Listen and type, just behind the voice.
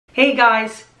Hey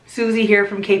guys, Susie here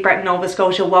from Cape Breton, Nova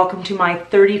Scotia. Welcome to my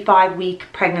 35-week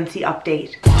pregnancy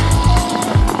update.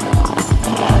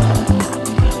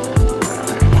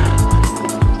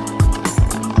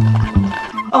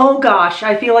 Oh gosh,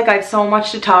 I feel like I have so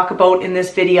much to talk about in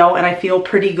this video and I feel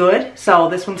pretty good. So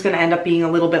this one's going to end up being a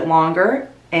little bit longer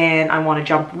and I want to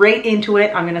jump right into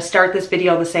it. I'm going to start this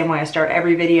video the same way I start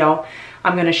every video.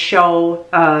 I'm going to show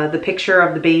the picture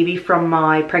of the baby from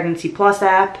my Pregnancy Plus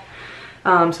app.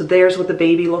 So there's what the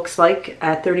baby looks like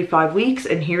at 35 weeks,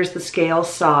 and here's the scale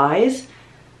size.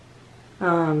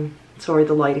 Sorry,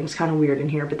 the lighting's kind of weird in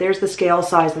here, but there's the scale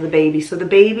size of the baby. So the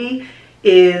baby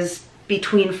is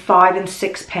between 5 and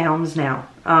 6 pounds now.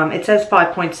 It says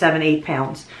 5.78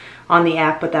 pounds on the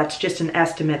app, but that's just an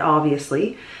estimate,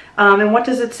 obviously. And what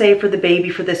does it say for the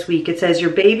baby for this week? It says your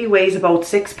baby weighs about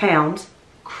 6 pounds.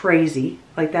 Crazy.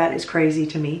 Like, that is crazy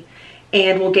to me.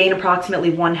 And will gain approximately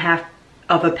 1/2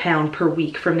 of a pound per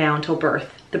week from now until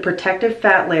birth. The protective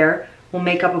fat layer will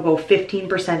make up about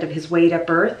 15% of his weight at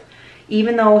birth.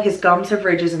 Even though his gums have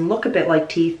ridges and look a bit like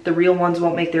teeth, the real ones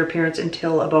won't make their appearance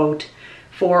until about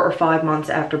 4 or 5 months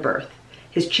after birth.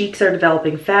 His cheeks are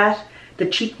developing fat. The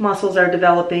cheek muscles are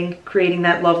developing, creating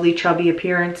that lovely chubby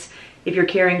appearance. If you're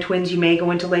carrying twins, you may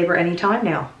go into labor anytime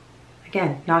now.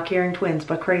 Again, not carrying twins,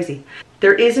 but crazy.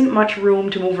 There isn't much room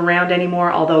to move around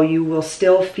anymore, although you will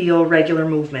still feel regular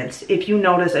movements. If you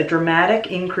notice a dramatic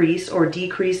increase or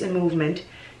decrease in movement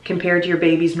compared to your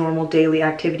baby's normal daily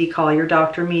activity, call your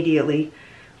doctor immediately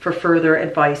for further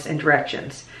advice and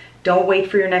directions. Don't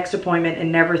wait for your next appointment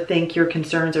and never think your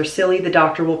concerns are silly. The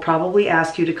doctor will probably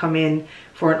ask you to come in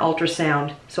for an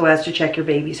ultrasound so as to check your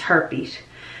baby's heartbeat.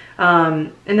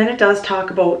 And then it does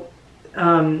talk about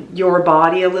your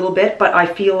body a little bit, but I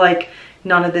feel like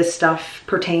none of this stuff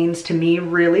pertains to me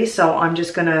really, so I'm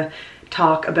just gonna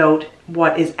talk about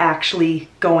what is actually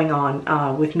going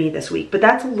on with me this week. But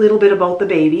that's a little bit about the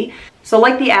baby. So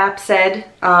like the app said,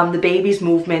 the baby's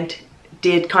movement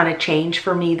did kind of change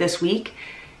for me this week.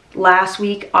 Last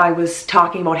week I was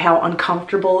talking about how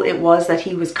uncomfortable it was that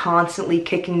he was constantly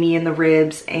kicking me in the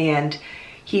ribs and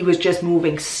he was just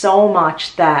moving so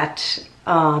much that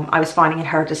I was finding it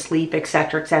hard to sleep,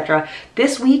 etc., etc.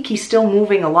 This week, he's still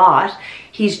moving a lot.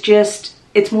 He's just,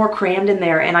 it's more crammed in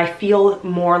there, and I feel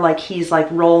more like he's like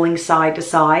rolling side to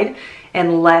side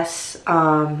and less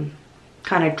kind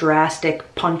of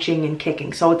drastic punching and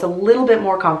kicking. So it's a little bit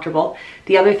more comfortable.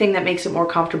 The other thing that makes it more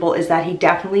comfortable is that he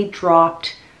definitely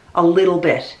dropped a little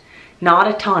bit. Not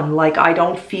a ton. Like, I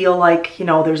don't feel like, you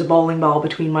know, there's a bowling ball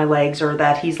between my legs or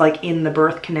that he's like in the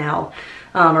birth canal.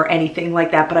 Or anything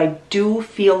like that, but I do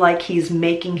feel like he's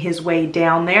making his way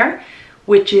down there,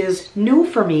 which is new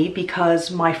for me because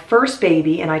my first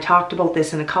baby, and I talked about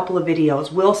this in a couple of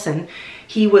videos, Wilson,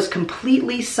 he was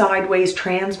completely sideways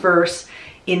transverse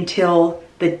until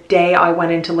the day I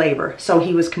went into labor. So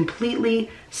he was completely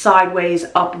sideways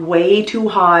up way too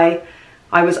high.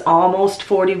 I was almost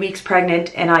 40 weeks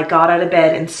pregnant and I got out of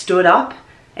bed and stood up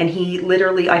and he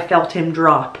literally, I felt him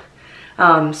drop.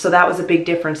 So that was a big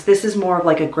difference. This is more of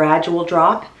like a gradual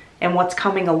drop. And what's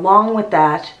coming along with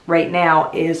that right now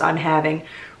is I'm having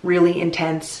really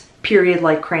intense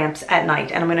period-like cramps at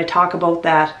night. And I'm going to talk about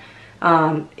that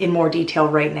in more detail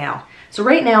right now. So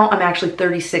right now I'm actually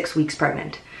 36 weeks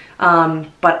pregnant.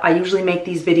 But I usually make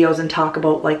these videos and talk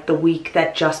about like the week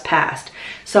that just passed.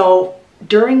 So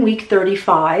during week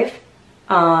 35,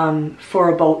 for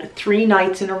about 3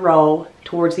 nights in a row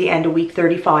towards the end of week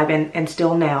 35 and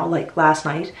still now, like last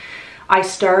night, I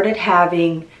started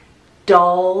having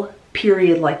dull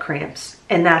period-like cramps,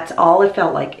 and that's all it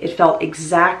felt like. It felt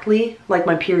exactly like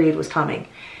my period was coming,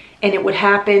 and it would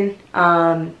happen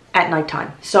at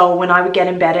nighttime. So when I would get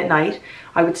in bed at night,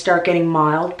 I would start getting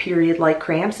mild period-like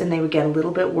cramps, and they would get a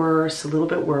little bit worse, a little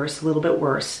bit worse, a little bit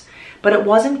worse. But it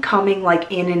wasn't coming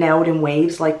like in and out in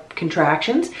waves like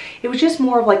contractions. It was just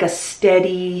more of like a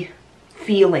steady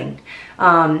feeling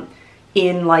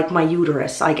in like my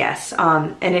uterus, I guess.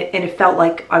 And it felt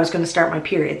like I was going to start my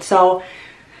period. So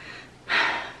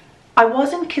I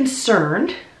wasn't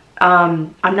concerned.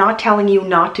 I'm not telling you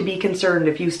not to be concerned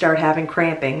if you start having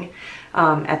cramping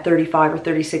at 35 or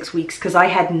 36 weeks, because I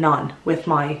had none with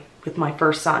my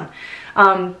first son.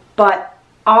 But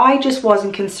I just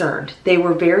wasn't concerned. They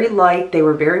were very light. They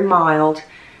were very mild.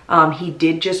 He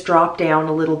did just drop down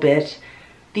a little bit.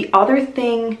 The other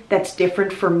thing that's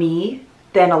different for me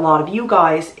than a lot of you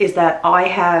guys is that I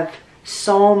have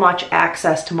so much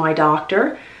access to my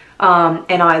doctor,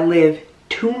 and I live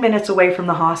 2 minutes away from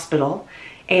the hospital,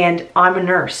 and I'm a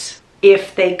nurse.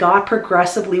 If they got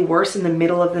progressively worse in the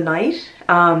middle of the night,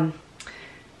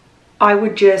 I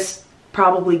would just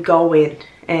probably go in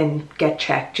and get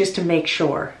checked just to make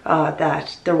sure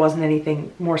that there wasn't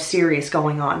anything more serious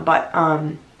going on. But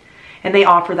and they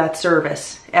offer that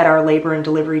service at our labor and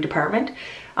delivery department.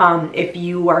 If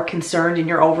you are concerned and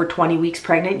you're over 20 weeks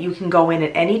pregnant, you can go in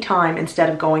at any time instead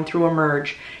of going through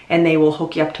Emerge, and they will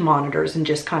hook you up to monitors and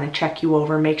just kind of check you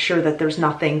over, make sure that there's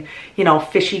nothing, you know,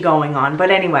 fishy going on. But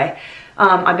anyway,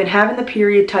 I've been having the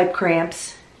period type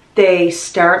cramps. They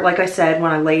start, like I said,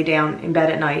 when I lay down in bed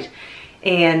at night,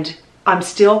 and I'm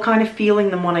still kind of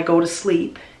feeling them when I go to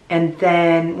sleep. And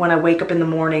then when I wake up in the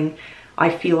morning, I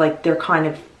feel like they're kind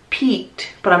of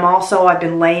peaked, but I've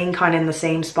been laying kind of in the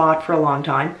same spot for a long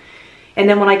time. And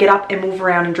then when I get up and move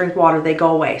around and drink water, they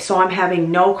go away. So I'm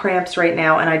having no cramps right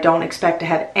now, and I don't expect to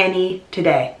have any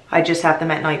today. I just have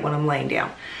them at night when I'm laying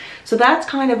down. So that's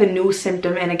kind of a new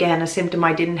symptom, and again, a symptom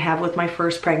I didn't have with my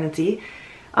first pregnancy.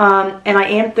 And I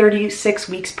am 36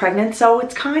 weeks pregnant, so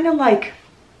it's kind of like,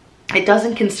 it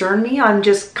doesn't concern me. I'm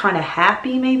just kind of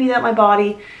happy maybe that my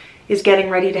body is getting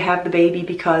ready to have the baby,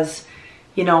 because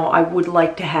you know, I would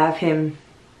like to have him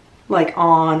like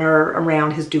on or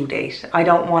around his due date. I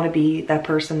don't want to be that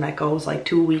person that goes like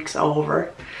 2 weeks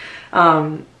over,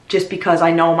 just because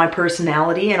I know my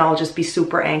personality and I'll just be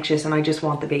super anxious and I just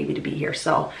want the baby to be here.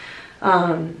 So,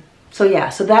 yeah,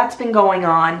 so that's been going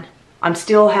on. I'm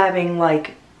still having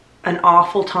like an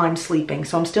awful time sleeping.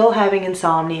 So I'm still having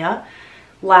insomnia.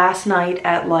 Last night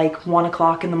at like 1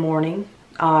 o'clock in the morning,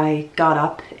 I got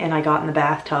up and I got in the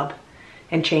bathtub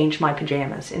and changed my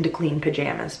pajamas into clean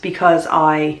pajamas, because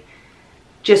I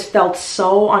just felt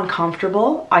so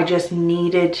uncomfortable. I just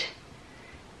needed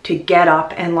to get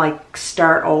up and like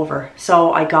start over.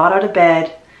 So I got out of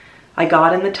bed, I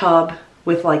got in the tub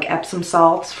with like Epsom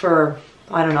salts for,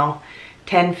 I don't know,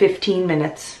 10, 15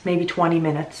 minutes, maybe 20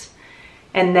 minutes.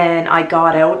 And then I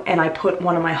got out and I put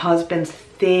one of my husband's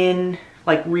thin,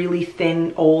 like really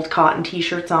thin old cotton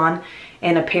t-shirts on,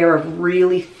 and a pair of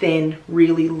really thin,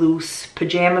 really loose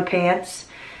pajama pants.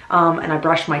 And I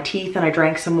brushed my teeth and I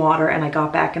drank some water and I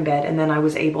got back in bed, and then I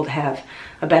was able to have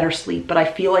a better sleep. But I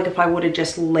feel like if I would have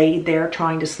just laid there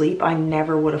trying to sleep, I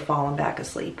never would have fallen back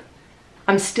asleep.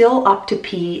 I'm still up to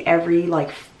pee every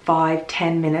like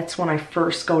 5-10 minutes when I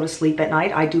first go to sleep at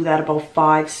night. I do that about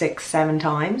 5, 6, 7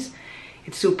 times.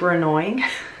 It's super annoying.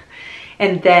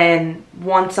 And then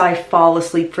once I fall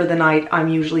asleep for the night, I'm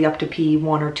usually up to pee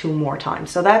 1 or 2 more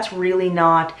times. So that's really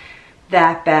not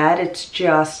that bad. It's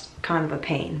just kind of a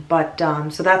pain. But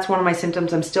so that's one of my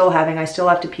symptoms I'm still having. I still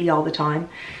have to pee all the time.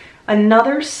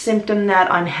 Another symptom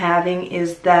that I'm having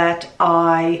is that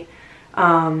I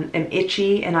am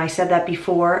itchy, and I said that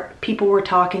before. People were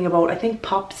talking about, I think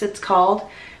PUPS it's called.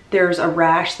 There's a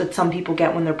rash that some people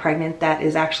get when they're pregnant that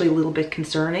is actually a little bit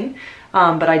concerning.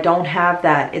 But I don't have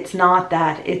that. It's not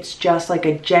that. It's just like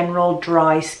a general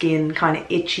dry skin kind of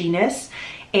itchiness.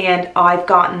 And I've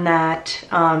gotten that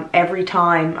every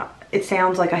time. It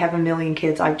sounds like I have a million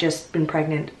kids. I've just been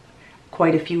pregnant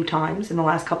quite a few times in the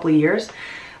last couple of years.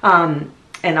 And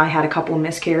I had a couple of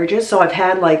miscarriages. So I've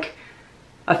had like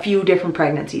a few different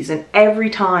pregnancies. And every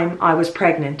time I was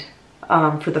pregnant,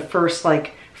 for the first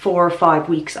like 4 or 5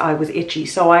 weeks, I was itchy.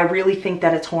 So I really think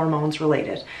that it's hormones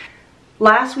related.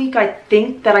 Last week, I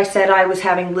think that I said I was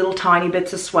having little tiny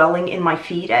bits of swelling in my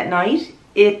feet at night.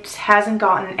 It hasn't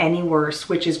gotten any worse,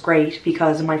 which is great,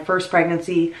 because in my first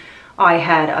pregnancy, I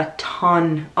had a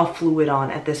ton of fluid on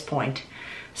at this point.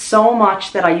 So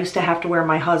much that I used to have to wear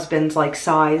my husband's like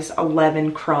size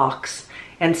 11 Crocs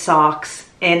and socks,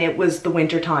 and it was the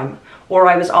winter time. Or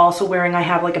I was also wearing, I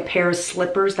have like a pair of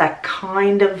slippers that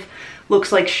kind of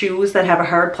looks like shoes that have a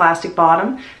hard plastic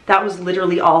bottom. That was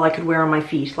literally all I could wear on my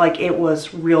feet. Like, it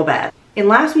was real bad. In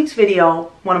last week's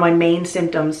video, one of my main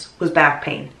symptoms was back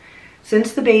pain.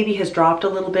 Since the baby has dropped a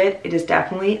little bit, it is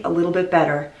definitely a little bit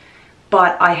better,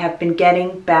 but I have been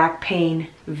getting back pain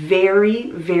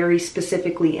very, very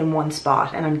specifically in one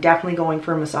spot, and I'm definitely going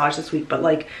for a massage this week. But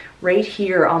like right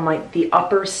here on the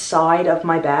upper side of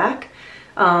my back,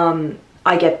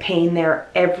 I get pain there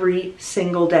every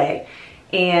single day.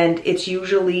 And it's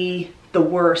usually the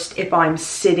worst if I'm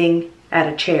sitting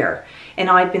at a chair. And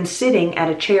I've been sitting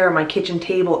at a chair at my kitchen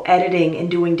table editing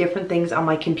and doing different things on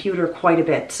my computer quite a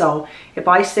bit. So if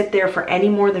I sit there for any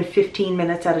more than 15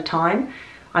 minutes at a time,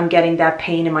 I'm getting that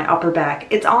pain in my upper back.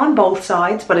 It's on both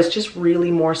sides, but it's just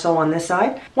really more so on this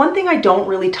side. One thing I don't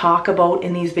really talk about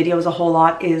in these videos a whole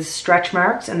lot is stretch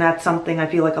marks, and that's something I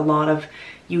feel like a lot of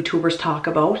YouTubers talk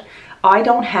about. I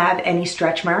don't have any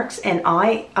stretch marks, and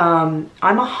I'm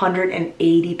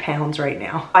 180 pounds right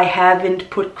now. I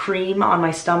haven't put cream on my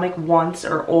stomach once,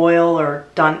 or oil, or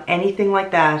done anything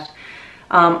like that.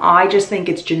 I just think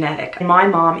it's genetic. My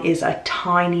mom is a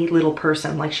tiny little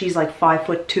person. Like, she's like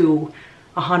 5'2",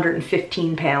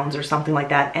 115 pounds or something like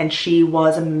that. And she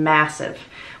was massive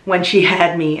when she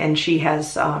had me, and she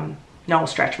has no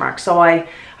stretch marks. So I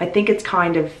think it's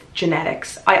kind of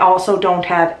genetics. I also don't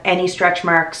have any stretch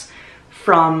marks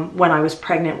from when I was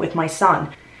pregnant with my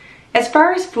son. As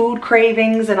far as food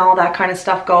cravings and all that kind of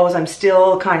stuff goes, I'm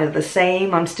still kind of the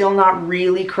same. I'm still not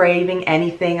really craving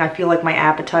anything. I feel like my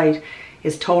appetite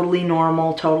is totally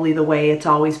normal, totally the way it's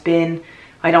always been.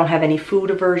 I don't have any food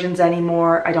aversions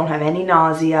anymore. I don't have any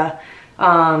nausea.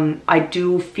 I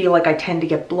do feel like I tend to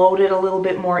get bloated a little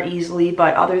bit more easily,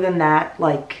 but other than that,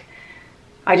 like,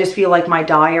 I just feel like my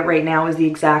diet right now is the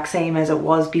exact same as it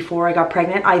was before I got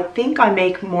pregnant. I think I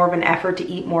make more of an effort to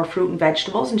eat more fruit and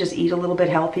vegetables and just eat a little bit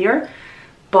healthier.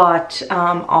 But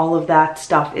all of that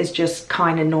stuff is just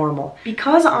kind of normal.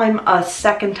 Because I'm a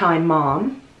second-time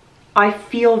mom, I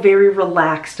feel very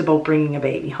relaxed about bringing a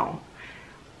baby home.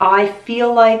 I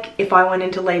feel like if I went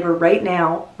into labor right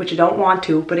now, which I don't want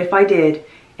to, but if I did,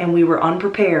 and we were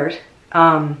unprepared,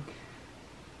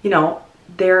 you know,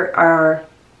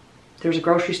 there's a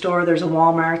grocery store, there's a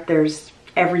Walmart, there's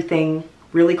everything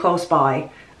really close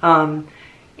by.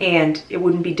 And it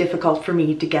wouldn't be difficult for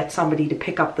me to get somebody to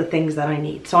pick up the things that I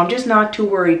need. So I'm just not too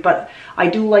worried, but I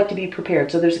do like to be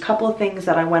prepared. So there's a couple of things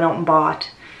that I went out and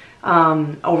bought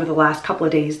over the last couple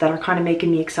of days that are kind of making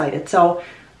me excited. So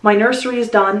my nursery is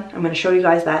done. I'm going to show you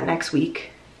guys that next week.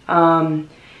 And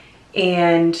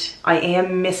I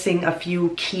am missing a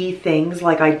few key things,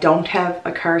 like I don't have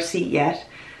a car seat yet.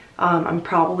 I'm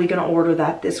probably going to order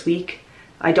that this week.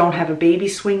 I don't have a baby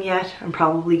swing yet. I'm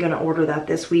probably going to order that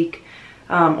this week,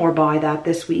 or buy that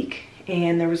this week.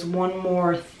 And there was one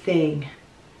more thing.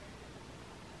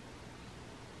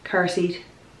 Car seat,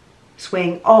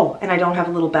 swing. Oh, and I don't have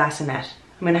a little bassinet.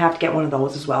 I'm going to have to get one of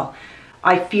those as well.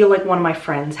 I feel like one of my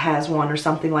friends has one or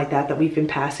something like that we've been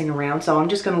passing around. So I'm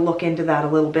just going to look into that a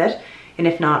little bit. And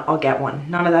if not, I'll get one.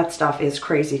 None of that stuff is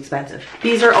crazy expensive.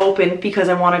 These are open because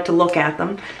I wanted to look at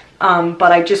them.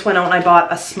 But I just went out and I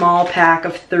bought a small pack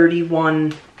of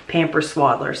 31 Pampers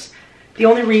Swaddlers. The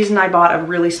only reason I bought a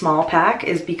really small pack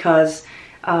is because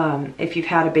if you've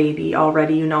had a baby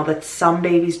already, you know that some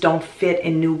babies don't fit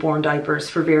in newborn diapers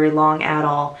for very long at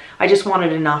all. I just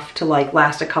wanted enough to like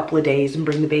last a couple of days and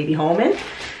bring the baby home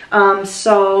in.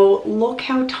 So look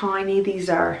how tiny these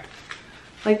are.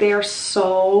 Like, they are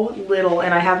so little,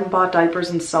 and I haven't bought diapers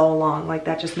in so long. Like,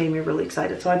 that just made me really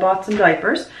excited. So I bought some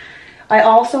diapers. I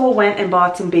also went and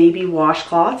bought some baby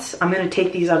washcloths. I'm going to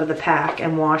take these out of the pack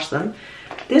and wash them.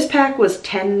 This pack was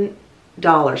 $10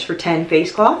 for 10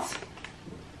 face cloths.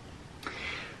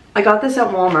 I got this at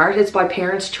Walmart. It's by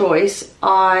Parents' Choice.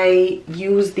 I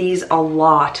use these a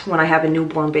lot when I have a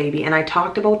newborn baby, and I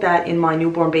talked about that in my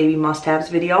newborn baby must-haves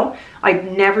video. I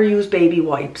never use baby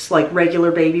wipes, like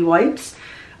regular baby wipes.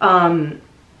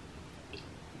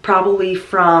 Probably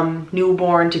from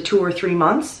newborn to 2 or 3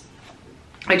 months.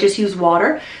 I just use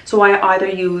water. So I either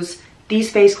use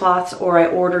these face cloths, or I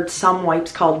ordered some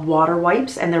wipes called water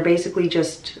wipes, and they're basically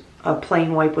just a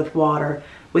plain wipe with water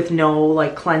with no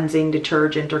like cleansing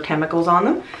detergent or chemicals on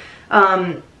them.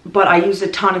 But I used a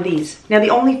ton of these. Now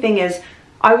the only thing is,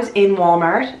 I was in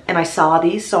Walmart and I saw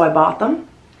these, so I bought them.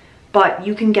 But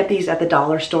you can get these at the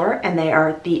dollar store, and they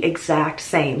are the exact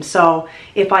same. So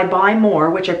if I buy more,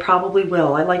 which I probably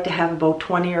will, I like to have about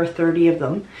 20 or 30 of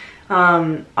them,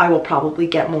 I will probably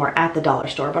get more at the dollar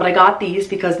store. But I got these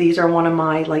because these are one of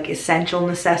my like essential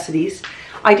necessities.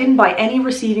 I didn't buy any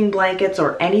receiving blankets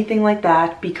or anything like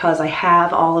that because I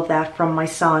have all of that from my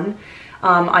son.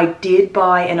 I did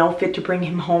buy an outfit to bring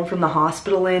him home from the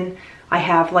hospital in. I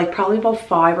have like probably about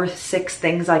 5 or 6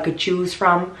 things I could choose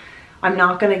from. I'm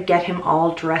not going to get him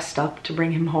all dressed up to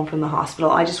bring him home from the hospital.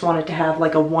 I just wanted to have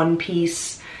like a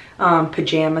one-piece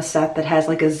pajama set that has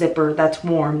like a zipper that's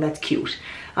warm, that's cute.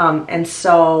 And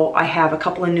so I have a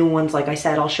couple of new ones, like I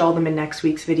said. I'll show them in next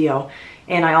week's video.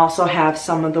 And I also have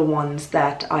some of the ones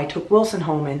that I took Wilson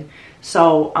home in.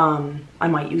 So I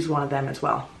might use one of them as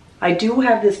well. I do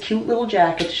have this cute little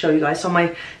jacket to show you guys. So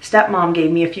my stepmom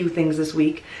gave me a few things this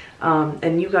week.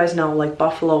 And you guys know, like,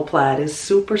 buffalo plaid is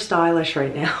super stylish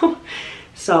right now.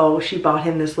 So she bought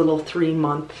him this little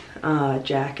 3-month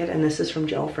jacket, and this is from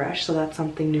Joe Fresh, so that's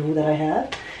something new that I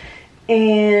have.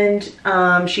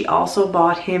 And she also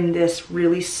bought him this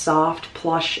really soft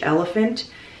plush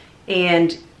elephant.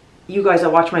 And you guys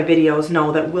that watch my videos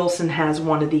know that Wilson has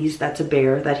one of these that's a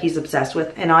bear that he's obsessed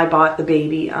with. And I bought the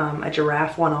baby a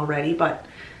giraffe one already, but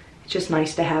it's just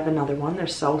nice to have another one. They're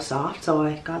so soft, so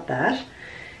I got that.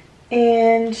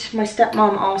 And my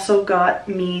stepmom also got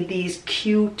me these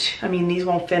cute, I mean, these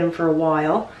won't fit him for a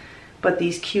while, but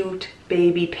these cute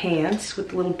baby pants with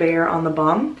the little bear on the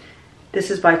bum.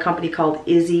 This is by a company called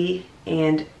Izzy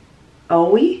and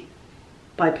Owie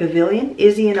by Pavilion.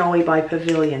 Izzy and Owie by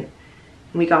Pavilion.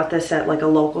 And we got this at like a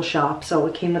local shop. So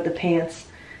it came with the pants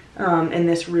and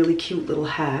this really cute little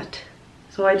hat.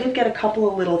 So I did get a couple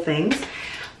of little things.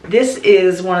 This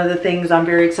is one of the things I'm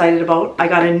very excited about. I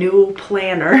got a new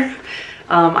planner.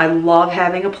 I love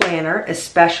having a planner,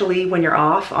 especially when you're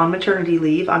off on maternity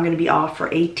leave. I'm going to be off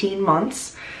for 18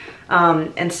 months.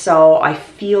 And so I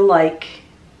feel like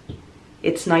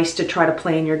it's nice to try to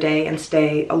plan your day and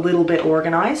stay a little bit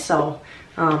organized. So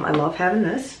I love having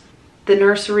this. The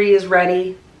nursery is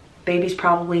ready. Baby's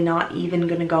probably not even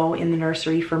going to go in the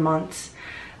nursery for months.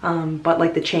 But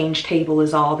like the change table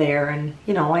is all there. And,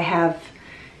 you know, I have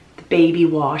the baby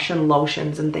wash and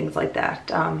lotions and things like that.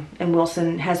 And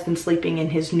Wilson has been sleeping in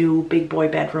his new big boy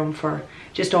bedroom for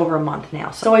just over a month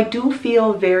now. So I do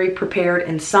feel very prepared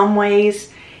in some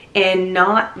ways and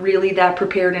not really that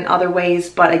prepared in other ways.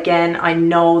 But again, I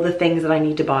know the things that I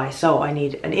need to buy. So I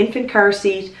need an infant car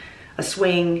seat, a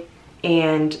swing,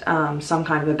 and some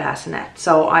kind of a bassinet.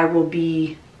 So I will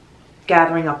be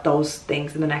gathering up those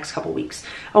things in the next couple weeks.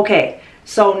 Okay,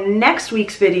 so next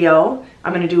week's video,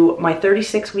 I'm going to do my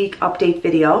 36-week update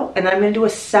video, and then I'm going to do a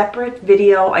separate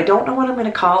video. I don't know what I'm going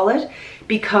to call it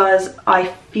because I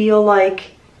feel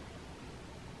like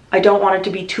I don't want it to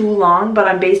be too long, but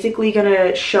I'm basically going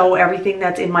to show everything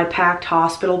that's in my packed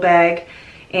hospital bag,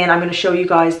 and I'm going to show you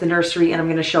guys the nursery, and I'm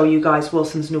going to show you guys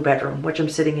Wilson's new bedroom, which I'm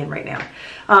sitting in right now.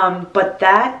 But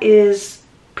that is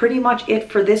pretty much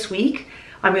it for this week.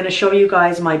 I'm going to show you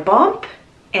guys my bump,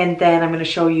 and then I'm going to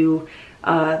show you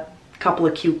a couple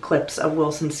of cute clips of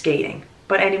Wilson skating.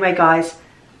 But anyway, guys,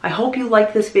 I hope you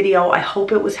liked this video. I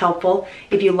hope it was helpful.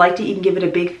 If you liked it, you can give it a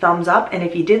big thumbs up. And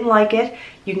if you didn't like it,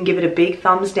 you can give it a big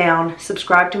thumbs down.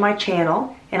 Subscribe to my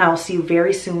channel, and I will see you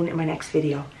very soon in my next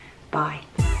video. Bye.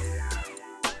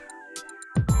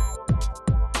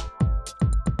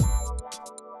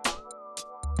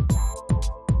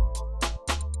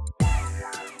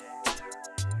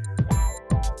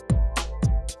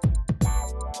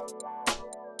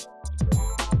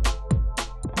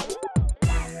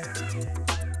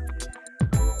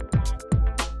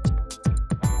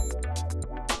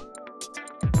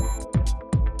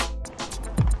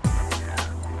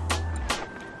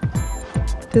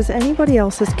 Does anybody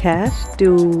else's cat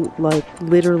do, like,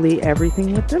 literally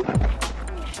everything with them?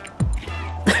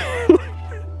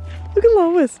 Look at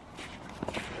Lois.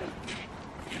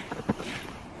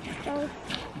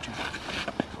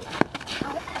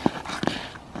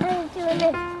 I'm doing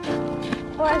this.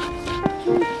 1,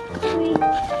 2, 3,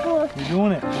 4. You're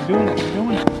doing it. You're doing it. You're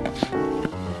doing it.